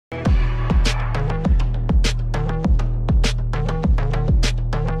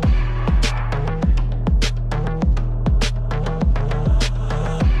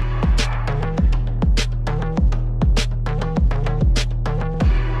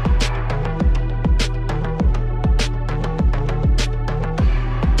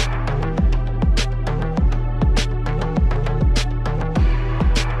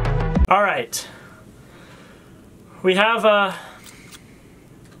We have,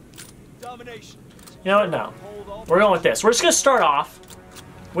 Domination. you know what, no. We're going with this. We're just going to start off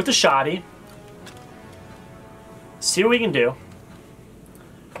with the shoddy. See what we can do.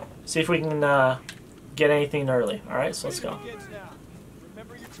 See if we can get anything early. Alright, so let's go.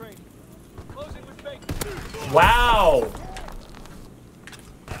 Remember your training. Closing with bacon. Wow!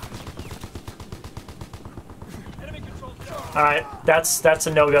 Enemy control charge. Alright, that's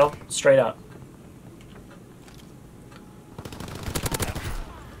a no-go. Straight up.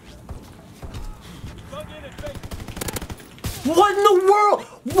 Plug in and bacon. What in the world?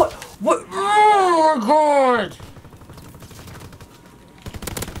 What? What? Oh my god!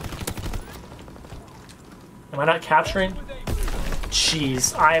 Am I not capturing?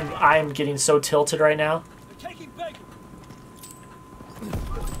 Jeez, I'm getting so tilted right now. They're taking bacon.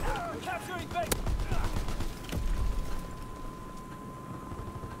 Capturing bacon.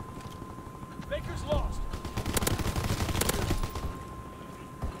 Baker's lost.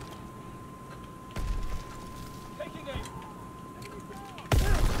 Taking aim.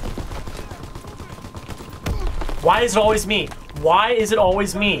 Why is it always me? Why is it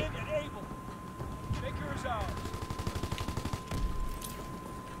always me? Baker is ours.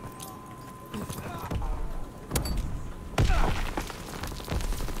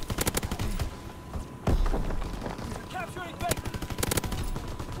 Capturing bacon.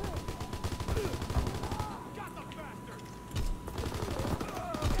 Got the bastard.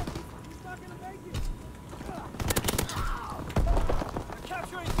 He's not gonna make it. They're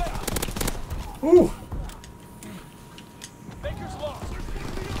capturing bacon. Ooh. Baker's lost.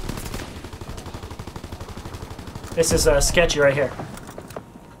 This is sketchy right here.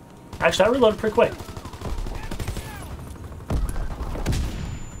 Actually, I reloaded pretty quick.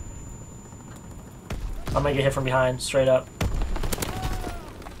 I'm gonna get hit from behind, straight up.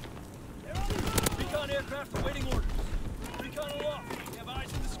 Recon aircraft awaiting orders. Recon aloft. We have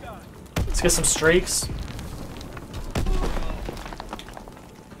eyes in the sky. Let's get some streaks.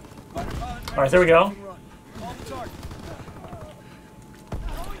 Alright, there we go. Call the target.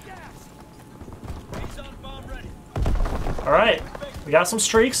 Throwing gas. He's on bomb ready. Alright, we got some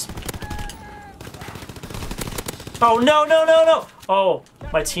streaks. Oh, no, no, no, no! Oh,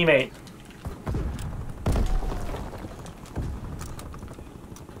 my teammate.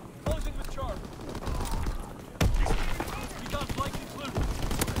 Closing with Charlie. Recon flank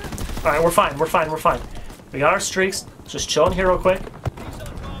included. Alright, we're fine, we're fine, we're fine. We got our streaks. Just chilling here real quick. He's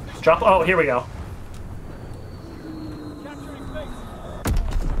on bomb mission. Drop. Oh, here we go. Capturing base.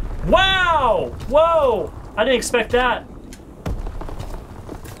 Wow! Whoa! I didn't expect that.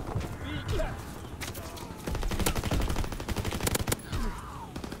 B kept.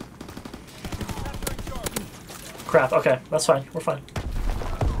 Capturing Charlie. Crap. Okay, that's fine. We're fine.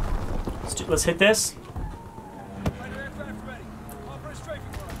 Let's hit this. Fighter aircraft ready. Offer a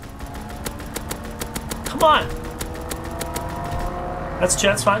strafing run. Come on.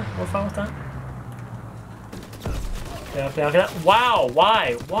 That's fine. We're fine with that. Yeah. Wow.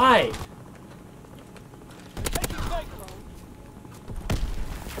 Why? Why? Taking bacon.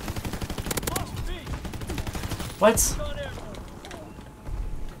 Lost B. What? Recon airborne.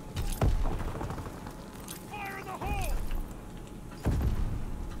 Fire in the hole.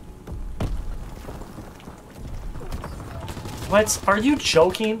 What? Are you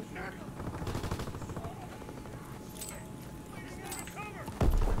joking?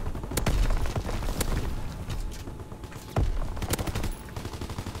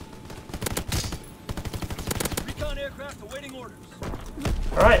 Recon aircraft awaiting orders.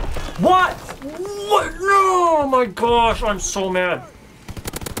 All right. What? What? No! Oh my gosh! I'm so mad.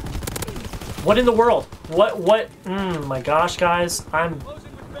 What in the world? What? My gosh, guys! I'm.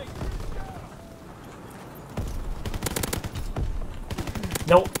 Closing with bacon.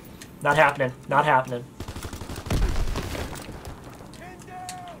 Nope. Not happening. Not happening. Pin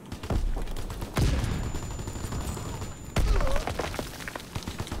down.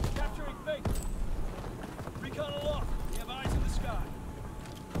 Capturing bacon. Recon aloft. We have eyes in the sky.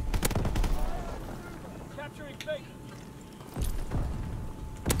 Capturing bacon.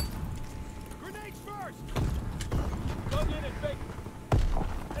 Grenades first. Plug in and bacon.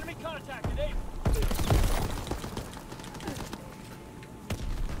 Enemy contact enabled.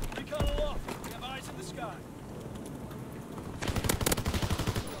 Recon aloft. We have eyes in the sky.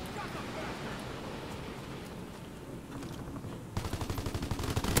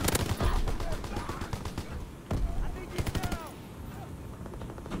 I think he's down.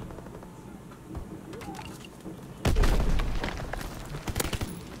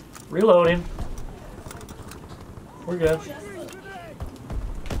 Reloading. We're good.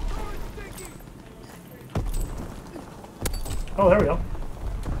 Oh, there we go.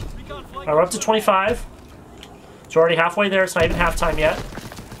 Recon flight. Alright, we're up to 25. So we're already halfway there. It's not even halftime yet.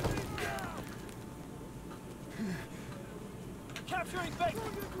 Capturing bait.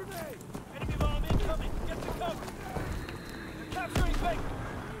 Enemy bomb incoming. Get to cover. They're capturing bait.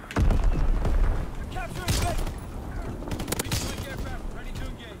 They're capturing bait. Resupply aircraft ready to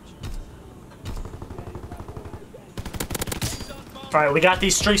engage. Alright, we got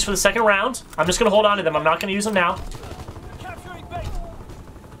these streaks for the second round. I'm just going to hold on to them. I'm not going to use them now. Capturing bait.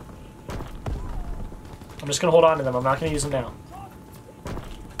 I'm just going to hold on to them. I'm not going to use them now.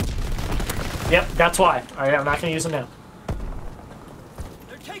 Yep, that's why. Alright, I'm not going to use them now.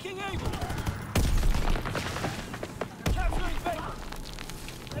 They're taking aim. They're capturing bait.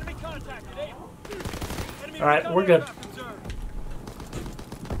 Enemy contacted. Aim. Enemy Alright, recon we're good. aircraft observed.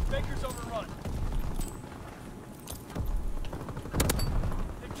 Baker's overrun.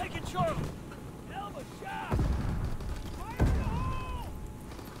 They're taking Charlie. Elba shot. Fire in the hole.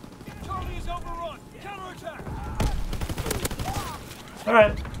 Charlie is overrun. Counterattack.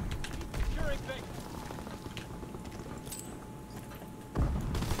 Alright. Securing Baker.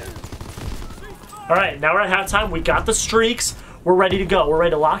 Alright, now we're at halftime. We got the streaks. We're ready to go. We're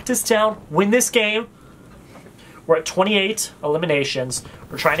ready to lock this down, win this game. We're at 28 eliminations.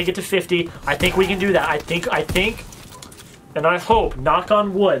 We're trying to get to 50. I think we can do that. I think, and I hope, knock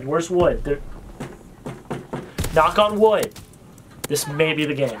on wood. Where's wood? There. Knock on wood. This may be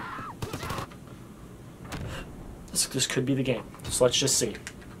the game. This could be the game. So let's just see.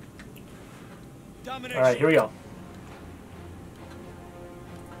 Domination. Alright, here we go.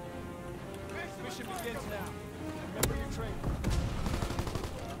 Mission begins now. Remember your training.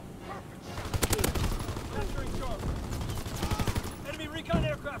 Capturing Charlie. Enemy recon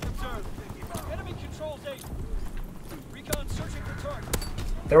aircraft observed. Enemy controls 8. Recon searching for targets.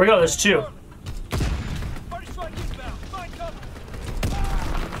 There we go, there's 2. Party strike inbound. Find cover.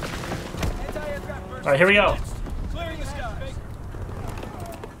 Anti-aircraft burst. Alright, here we go. Clearing the skies.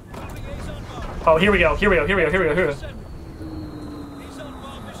 Moving Azon bomb. Oh, here we go, here we go, here we go, here we go, here we go. Azon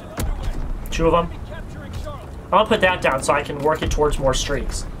bomb mission underway. 2 of them. Enemy capturing Charlie. I'll put that down so I can work it towards more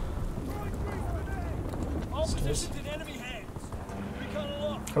streaks. All positions in enemy hands. Recon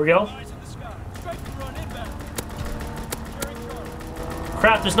aloft. Here we go. Eyes in the sky. Strike and run inbound. Securing Charlie.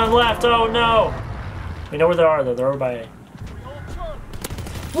 Crap, there's none left. Oh no. We know where they are though. They're over by A. We hold Charlie.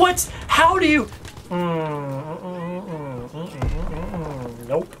 What? How do you?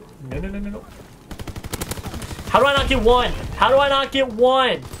 Nope. No, no, no, no, no. How do I not get 1? How do I not get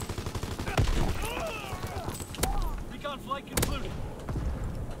 1? Recon flight concluded.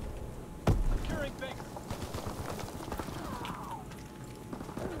 Securing Baker.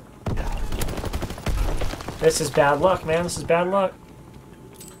 This is bad luck, man. This is bad luck.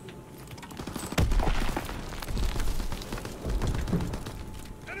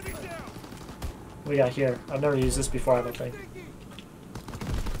 Enemy down. What we got here? I've never used this before, I don't think.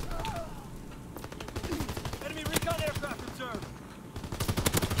 Enemy recon aircraft observed.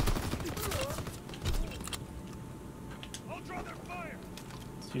 I'll draw their fire.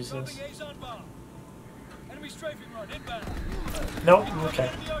 Let's use this. Dropping Azon bomb. Enemy strafing run inbound. Nope. Okay.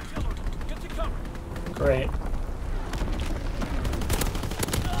 Enemy artillery. Get to cover. Great.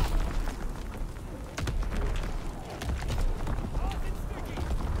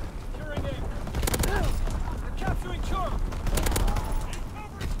 Securing aim. They're capturing Charlie.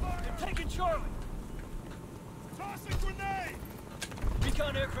 They're taking Charlie. Tossing grenade.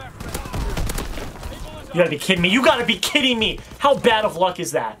 Recon aircraft ready. You gotta be kidding me. You gotta be kidding me. How bad of luck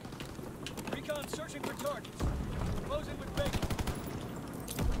is that? Recon searching for targets. Closing with Baker.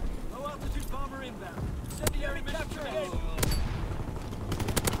 Low altitude bomber inbound. Incendiary capturing Able.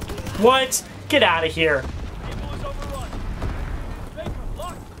 What? Get out of here. Able is overrun. Baker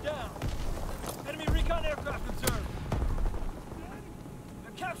locked down. Enemy recon aircraft observed.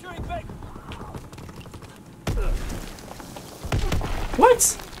 They're capturing Baker.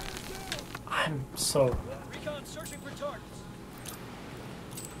 What? I'm so... Recon searching for targets.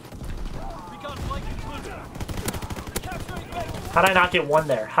 Recon flight concluded. They're capturing Baker. How did I not get 1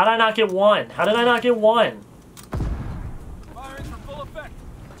 there? How did I not get 1? How did I not get 1? Firing for full effect.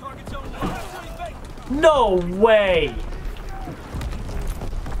 Target zone locked. Capturing Baker. No way.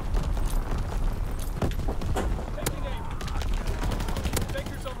 Taking aim.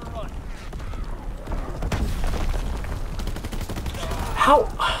 Baker's overrun. How?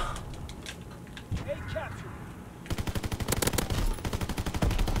 A captured.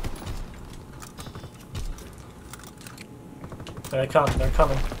 They're coming. They're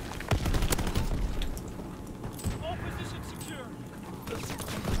coming. All positions secure.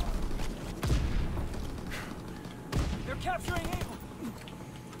 They're capturing A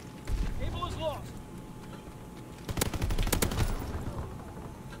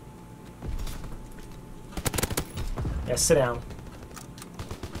Yeah, sit down.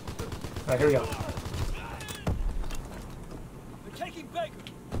 Alright, here we go. They're taking Baker.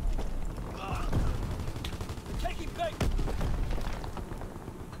 They're taking Baker.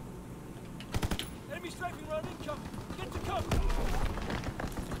 Enemy strafing run incoming. Get to cover.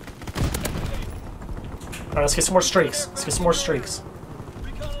 Alright, let's get some more streaks. Let's get some more streaks.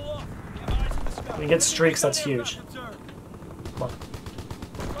 Recon aloft. We have eyes in the sky. If we get streaks, that's huge. Come on.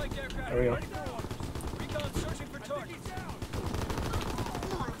 Strike aircraft. There we go. Ready for orders. Recon searching for targets.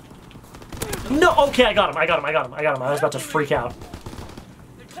 No! Okay, I got him. I got him. I got him. I got him. I was about to freak out.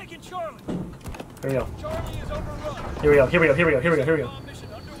 They're taking Charlie. Here we go. Charlie is overrun. Here we go. Here we go. Here we go. Here we go. Here we go. Bomb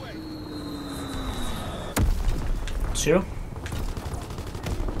mission underway. 2.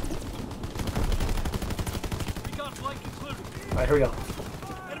 Recon flight concluded. Alright, here we go.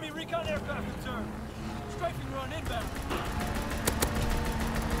 Enemy recon aircraft returned. Strafing run inbound.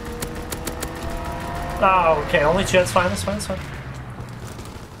 Oh, okay. Only 2. That's fine. That's fine. That's fine.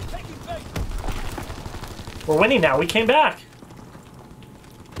 Taking Baker. We're winning now. We came back.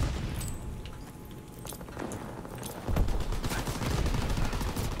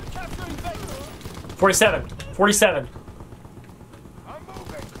 They're capturing Baker. 47. 47. I'm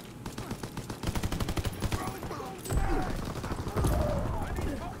moving.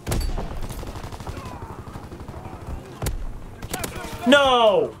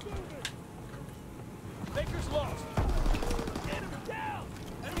 No! Baker's lost. Enemy down.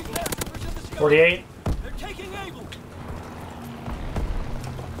 Enemy paratroopers in the sky. 48. They're taking Able.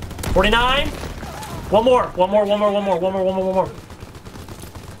 49. One more. One more. One more. One more. One more. One more. One more.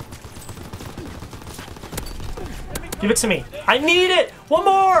 Give it to me. I need it. One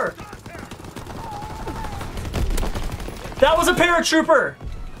more. That was a paratrooper.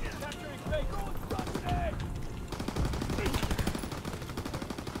 Capturing Baker.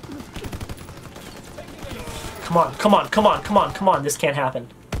 Come on. Come on. Come on. Come on. Come on. This can't happen.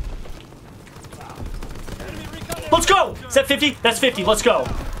 Enemy recon Let's go. Is that 50? That's 50. Let's go.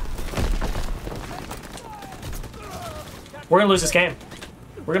 We're going to lose this game.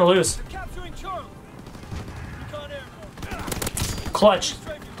 We're going to lose. capturing Charlie. Recon airborne. Clutch.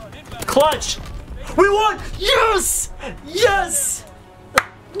 Strafing run inbound. Clutch. We won. Yes. Yes.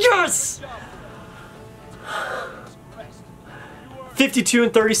 Yes. 52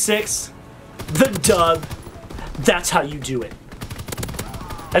 and 36. The dub. That's how you do it.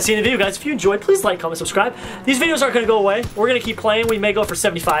 That's the end of the video, guys. If you enjoyed, please like, comment, subscribe. These videos aren't going to go away. We're going to keep playing. We may go for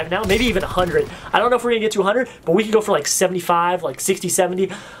 75 now, maybe even 100. I don't know if we're going to get to 100, but we can go for like 75, like 60, 70.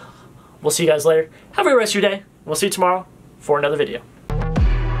 We'll see you guys later. Have a great rest of your day. We'll see you tomorrow for another video.